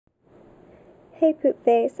Hey Poop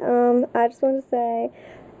Face, I just want to say,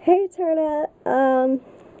 hey Turnip,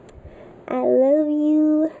 I love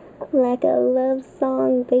you like a love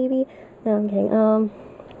song, baby. No, I'm kidding.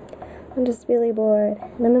 I'm just really bored,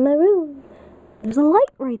 and I'm in my room. There's a light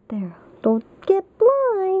right there. Don't get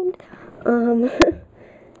blind.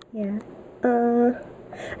 Yeah. I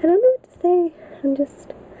don't know what to say. I'm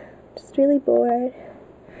just really bored.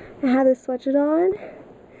 I have this sweatshirt on.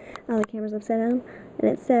 Oh, the camera's upside down. And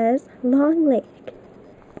it says, long leg,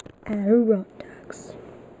 Adirondacs.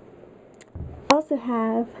 I also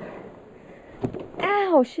have,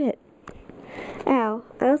 ow, shit. Ow.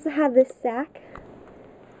 I also have this sack.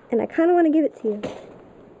 And I kind of want to give it to you.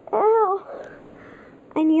 Ow.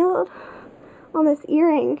 I kneeled on this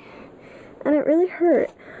earring. And it really hurt.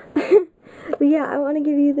 But yeah, I want to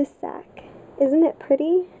give you this sack. Isn't it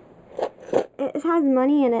pretty? It has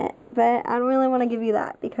money in it, but I don't really want to give you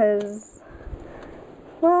that because,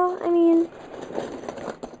 well, I mean,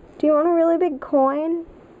 do you want a really big coin?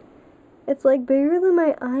 It's like bigger than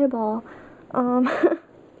my eyeball.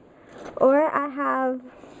 Or I have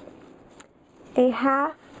a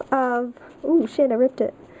half of, ooh, shit, I ripped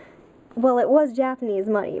it. Well, it was Japanese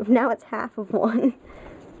money. Now it's half of one.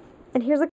 And here's a